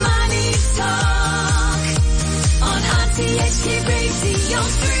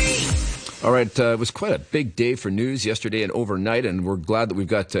All right, it was quite a big day for news yesterday and overnight, and we're glad that we've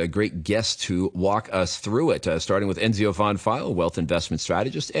got a great guest to walk us through it, starting with Enzio von Pfeil, Wealth Investment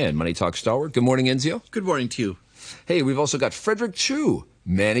Strategist and Money Talk stalwart. Good morning, Enzio. Good morning to you. Hey, we've also got Frederick Chu,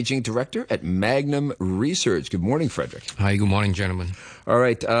 Managing Director at Magnum Research. Good morning, Frederick. Hi, good morning, gentlemen. All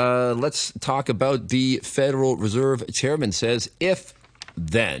right, let's talk about the Federal Reserve Chairman says if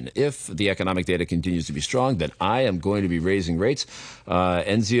the economic data continues to be strong, then I am going to be raising rates.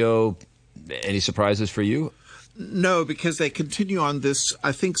 Enzio, any surprises for you? No, because they continue on this,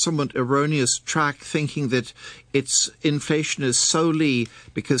 I think, somewhat erroneous track, thinking that inflation is solely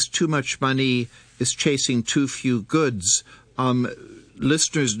because too much money is chasing too few goods.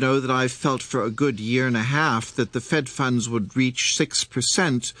 Listeners know that I've felt for a good year and a half that the Fed funds would reach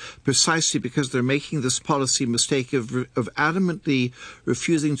 6% precisely because they're making this policy mistake of adamantly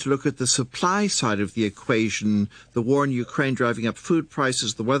refusing to look at the supply side of the equation. The war in Ukraine driving up food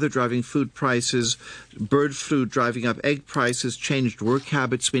prices, the weather driving food prices, bird flu driving up egg prices, changed work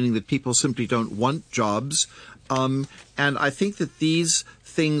habits, meaning that people simply don't want jobs. And I think that these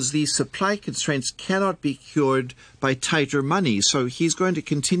supply constraints cannot be cured by tighter money. So he's going to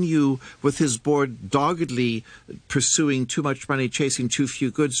continue with his board doggedly pursuing too much money, chasing too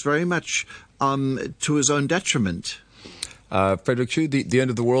few goods, very much to his own detriment. Frederick Chu, the end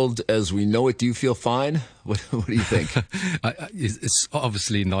of the world as we know it, do you feel fine? What do you think? It's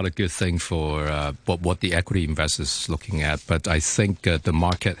obviously not a good thing for what the equity investors is looking at, but I think the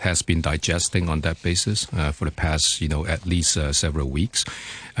market has been digesting on that basis for the past, at least several weeks.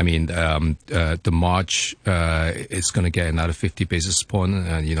 I mean, the March is going to get another 50 basis point,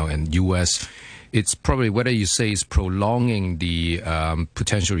 and U.S. It's probably whether you say it's prolonging the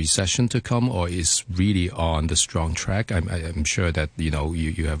potential recession to come or is really on the strong track. I'm sure that you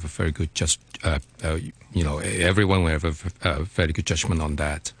have a very good everyone will have a very good judgment on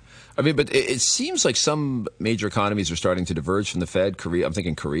that. I mean, but it seems like some major economies are starting to diverge from the Fed. I'm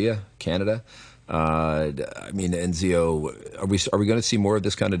thinking Korea, Canada. Enzio, are we going to see more of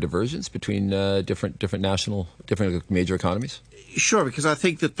this kind of divergence between different major economies? Sure, because I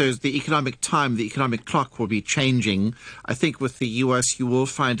think that there's the economic clock will be changing. I think with the U.S. you will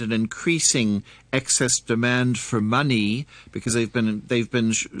find an increasing excess demand for money because they've been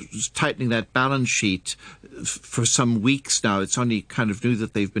tightening that balance sheet for some weeks now. It's only kind of new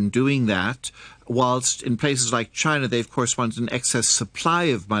that they've been doing that. Whilst in places like China, they of course want an excess supply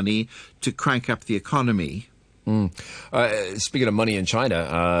of money to crank up the economy. Speaking of money in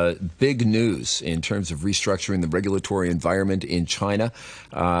China, big news in terms of restructuring the regulatory environment in China.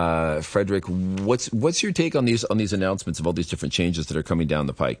 Frederick, what's your take on these announcements of all these different changes that are coming down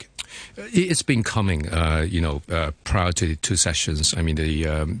the pike? It's been coming, prior to the two sessions. I mean,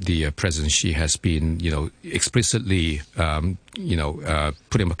 the President Xi has been, explicitly,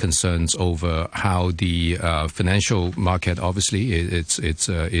 putting up concerns over how the financial market, obviously,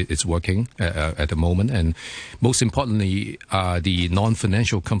 it's working at the moment, and most importantly, the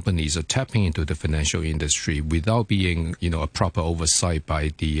non-financial companies are tapping into the financial industry without being, a proper oversight by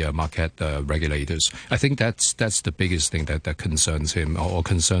the market regulators. I think that's the biggest thing that concerns him or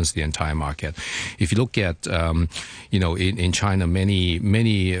concerns the entire market. If you look at, in China, many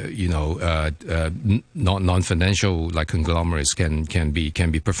non-financial like conglomerates can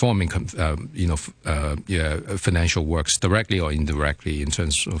be performing, financial works directly or indirectly in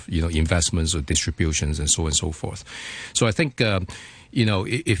terms of investments or distributions and so on and so forth. So I think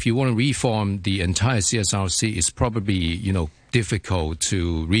if you want to reform the entire CSRC, it's probably difficult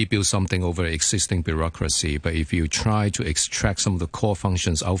to rebuild something over existing bureaucracy. But if you try to extract some of the core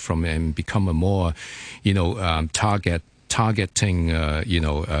functions out from it and become a more targeting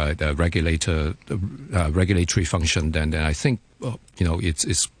the regulatory function, then I think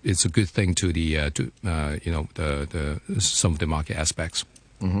it's a good thing to some of the market aspects.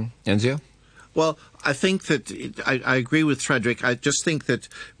 Mm-hmm. Enzio? Well, I think that I agree with Frederick. I just think that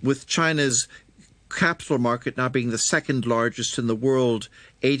with China's capital market now being the second largest in the world,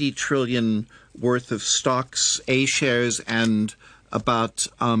 80 trillion worth of stocks, A shares, and about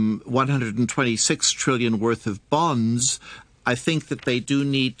 126 trillion worth of bonds, I think that they do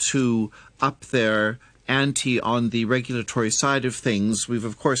need to up their ante on the regulatory side of things. We've,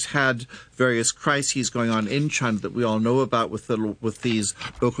 of course, had various crises going on in China that we all know about with these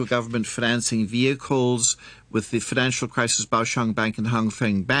local government financing vehicles, with the financial crisis, Baoxiang Bank and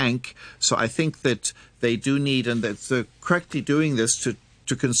Hangfeng Bank. So I think that they do need, and that they're correctly doing this, to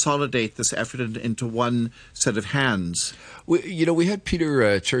consolidate this effort into one set of hands. We had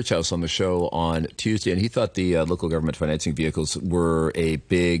Peter Churchhouse on the show on Tuesday, and he thought the local government financing vehicles were a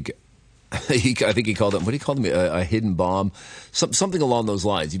big I think he called them, what did he call them, a hidden bomb, something along those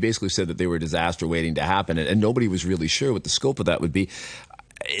lines. He basically said that they were a disaster waiting to happen, and nobody was really sure what the scope of that would be.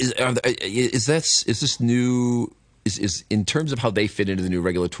 Is this new? Is in terms of how they fit into the new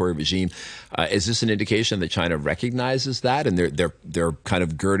regulatory regime, is this an indication that China recognizes that and they're kind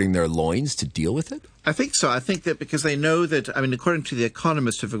of girding their loins to deal with it? I think so. I think that because they know that, I mean, according to The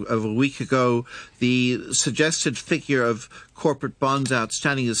Economist of a week ago, the suggested figure of corporate bonds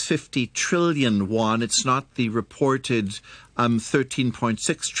outstanding is 50 trillion won. It's not the reported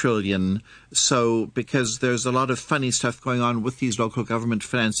 13.6 trillion. So because there's a lot of funny stuff going on with these local government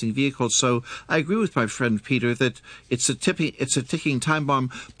financing vehicles. So I agree with my friend Peter that it's a ticking time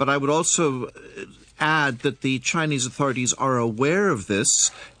bomb. But I would also add that the Chinese authorities are aware of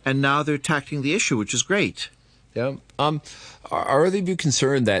this, and now they're tackling the issue, which is great. Yeah. Are they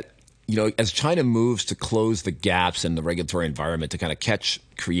concerned that, as China moves to close the gaps in the regulatory environment to kind of catch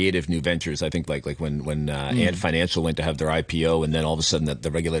creative new ventures, I think like when Ant Financial went to have their IPO, and then all of a sudden the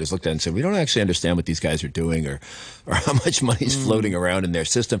regulators looked at it and said, we don't actually understand what these guys are doing or how much money is floating around in their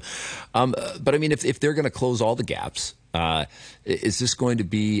system. But I mean, if they're going to close all the gaps, is this going to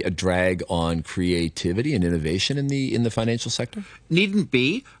be a drag on creativity and innovation in the financial sector? Needn't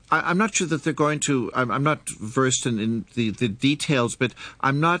be. I'm not sure that they're going to. I'm not versed in the details, but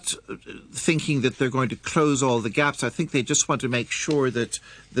I'm not thinking that they're going to close all the gaps. I think they just want to make sure that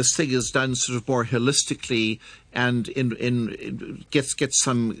this thing is done sort of more holistically and gets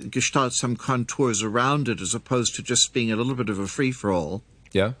some gestalt, some contours around it, as opposed to just being a little bit of a free for all.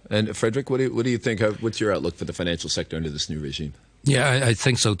 Yeah, and Frederick, what do you think? What's your outlook for the financial sector under this new regime? Yeah, I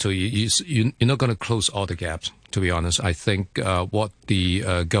think so too. You're not going to close all the gaps, to be honest. I think what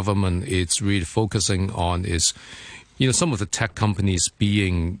the government is really focusing on is, some of the tech companies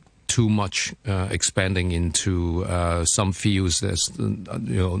being too much expanding into some fields that's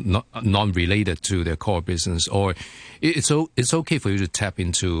non-related to their core business, or it's okay for you to tap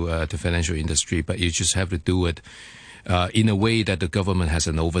into the financial industry, but you just have to do it in a way that the government has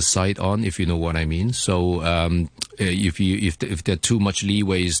an oversight on, if you know what I mean. So if there are too much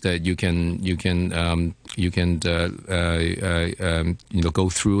leeways that you can go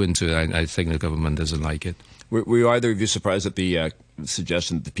through into, I think the government doesn't like it. Were either of you surprised at the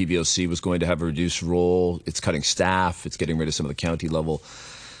suggestion that the PBOC was going to have a reduced role? It's cutting staff. It's getting rid of some of the county level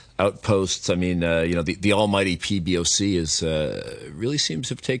outposts. I mean, the almighty PBOC is really seems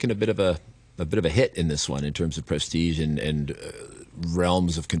to have taken a bit of a hit in this one in terms of prestige and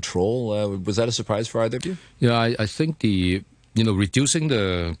realms of control. Was that a surprise for either of you? Yeah, I think reducing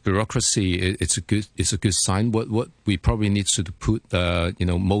the bureaucracy, it's a good sign. What we probably need to put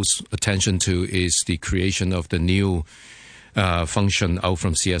most attention to is the creation of the new function out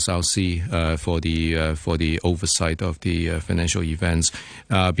from CSRC for the oversight of the financial events,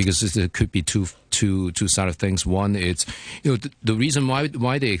 because it could be two side of things. One, it's the reason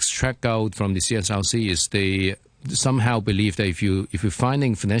why they extract out from the CSRC is they somehow believe that if you're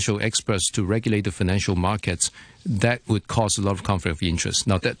finding financial experts to regulate the financial markets, that would cause a lot of conflict of interest.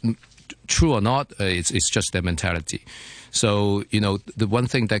 Now, that true or not, it's just their mentality. So the one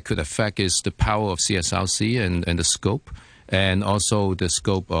thing that could affect is the power of CSRC and the scope, and also the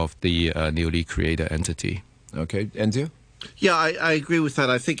scope of the newly created entity. Okay, Enzio? Yeah, I agree with that.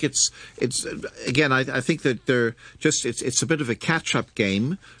 I think it's again. I think that it's a bit of a catch-up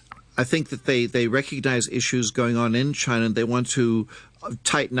game. I think that they recognize issues going on in China and they want to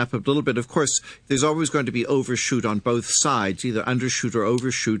tighten up a little bit. Of course, there's always going to be overshoot on both sides, either undershoot or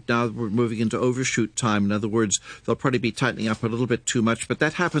overshoot. Now we're moving into overshoot time. In other words, they'll probably be tightening up a little bit too much, but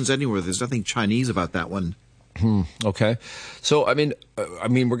that happens anywhere. There's nothing Chinese about that one. Okay. So, I mean,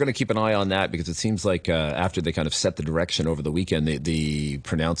 we're going to keep an eye on that because it seems like after they kind of set the direction over the weekend, the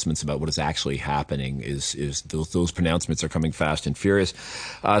pronouncements about what is actually happening is those pronouncements are coming fast and furious.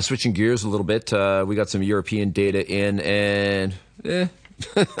 Switching gears a little bit, we got some European data in, and I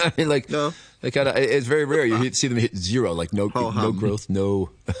mean, no. It's very rare. You see them hit zero, like no growth, no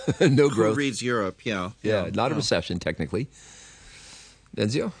growth. Who reads Europe? Yeah, not a recession technically.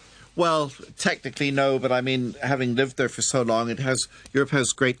 Enzio? Well, technically no, but I mean, having lived there for so long, Europe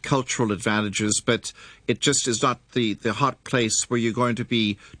has great cultural advantages, but it just is not the hot place where you're going to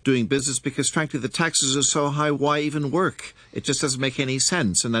be doing business because, frankly, the taxes are so high. Why even work? It just doesn't make any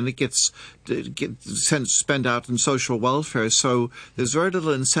sense, and then it gets spent out in social welfare. So there's very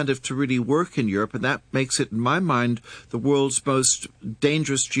little incentive to really work in Europe, and that makes it, in my mind, the world's most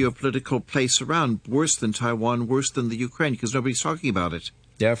dangerous geopolitical place around. Worse than Taiwan, worse than the Ukraine, because nobody's talking about it.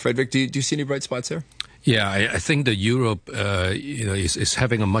 Yeah, Frederick, do you see any bright spots there? Yeah, I think that Europe, is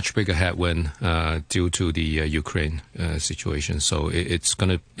having a much bigger headwind due to the Ukraine situation. So it's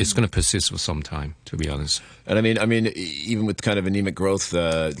gonna persist for some time, to be honest. And I mean, even with kind of anemic growth,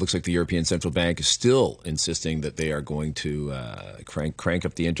 it looks like the European Central Bank is still insisting that they are going to crank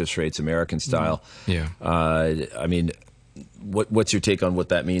up the interest rates, American style. Yeah. I mean, what's your take on what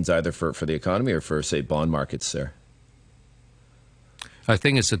that means, either for the economy or for, say, bond markets there? I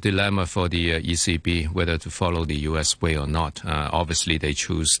think it's a dilemma for the ECB whether to follow the U.S. way or not. Obviously, they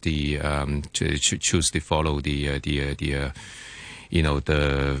choose to follow the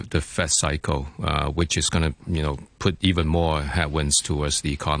Fed cycle, which is going to put even more headwinds towards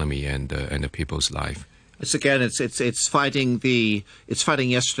the economy and the people's life. It's fighting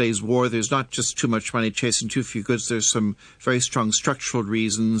yesterday's war. There's not just too much money chasing too few goods. There's some very strong structural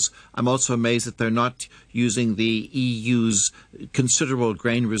reasons. I'm also amazed that they're not using the EU's considerable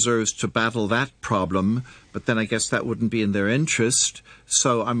grain reserves to battle that problem. But then I guess that wouldn't be in their interest.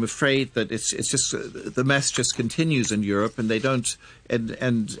 So I'm afraid that it's just the mess just continues in Europe, and they don't. And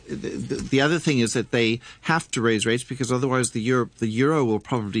the other thing is that they have to raise rates because otherwise the euro will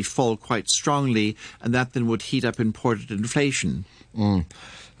probably fall quite strongly, and that then would heat up imported inflation.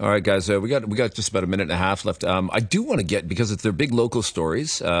 All right, guys, we got just about a minute and a half left. I do want to get, because it's their big local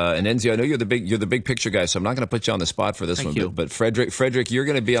stories, and Enzio, I know you're the big picture guy, so I'm not going to put you on the spot for this Thank one. you. But Frederick, you're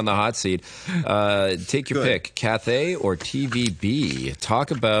going to be on the hot seat. Take your pick, Cathay or TVB.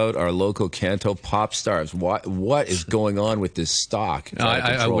 Talk about our local Kanto pop stars. What is going on with this stock?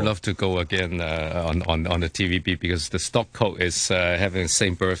 I would love to go again on the TVB because the stock code is having the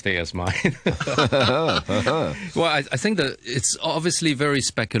same birthday as mine. Well, I think that it's obviously very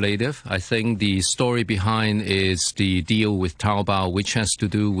speculative. I think the story behind is the deal with Taobao, which has to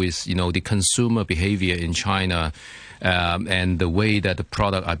do with the consumer behavior in China. And the way that the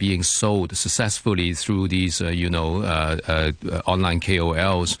product are being sold successfully through these, online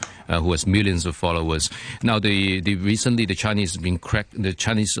KOLs who has millions of followers. Now, recently the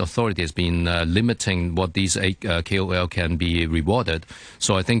Chinese authority has been limiting what these KOL can be rewarded.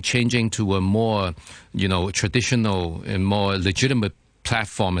 So I think changing to a more, traditional and more legitimate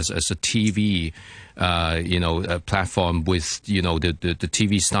platform as a TV. A platform with the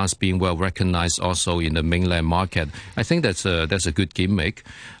TV stars being well recognized also in the mainland market. I think that's a good gimmick,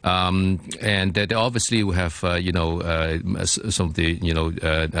 and they obviously will have some of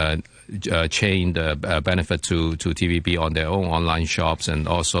the chain benefit to TVB on their own online shops and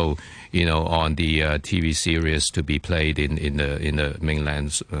also on the TV series to be played in the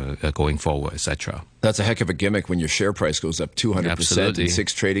mainlands going forward, etc. That's a heck of a gimmick when your share price goes up 200% in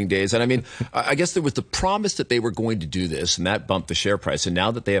 6 trading days. And I mean, I guess there was the promise that they were going to do this, and that bumped the share price. And now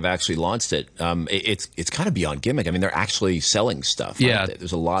that they have actually launched it, it's kind of beyond gimmick. I mean, they're actually selling stuff. Yeah.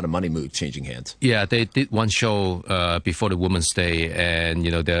 There's a lot of money changing hands. Yeah, they did one show before the Women's Day, and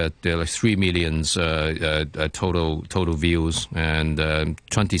there are like 3 million total views and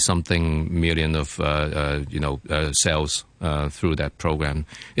 20-something million of sales through that program.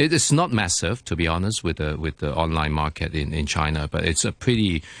 It is not massive, to be honest, with the online market in China, but it's a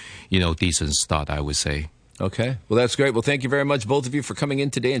pretty decent start, I would say. Okay. Well, that's great. Well, thank you very much, both of you, for coming in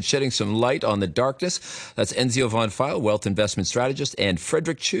today and shedding some light on the darkness. That's Enzio von Pfeil, Wealth Investment Strategist, and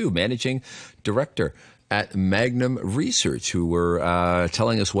Frederick Chu, Managing Director at Magnum Research, who were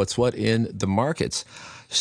telling us what's what in the markets.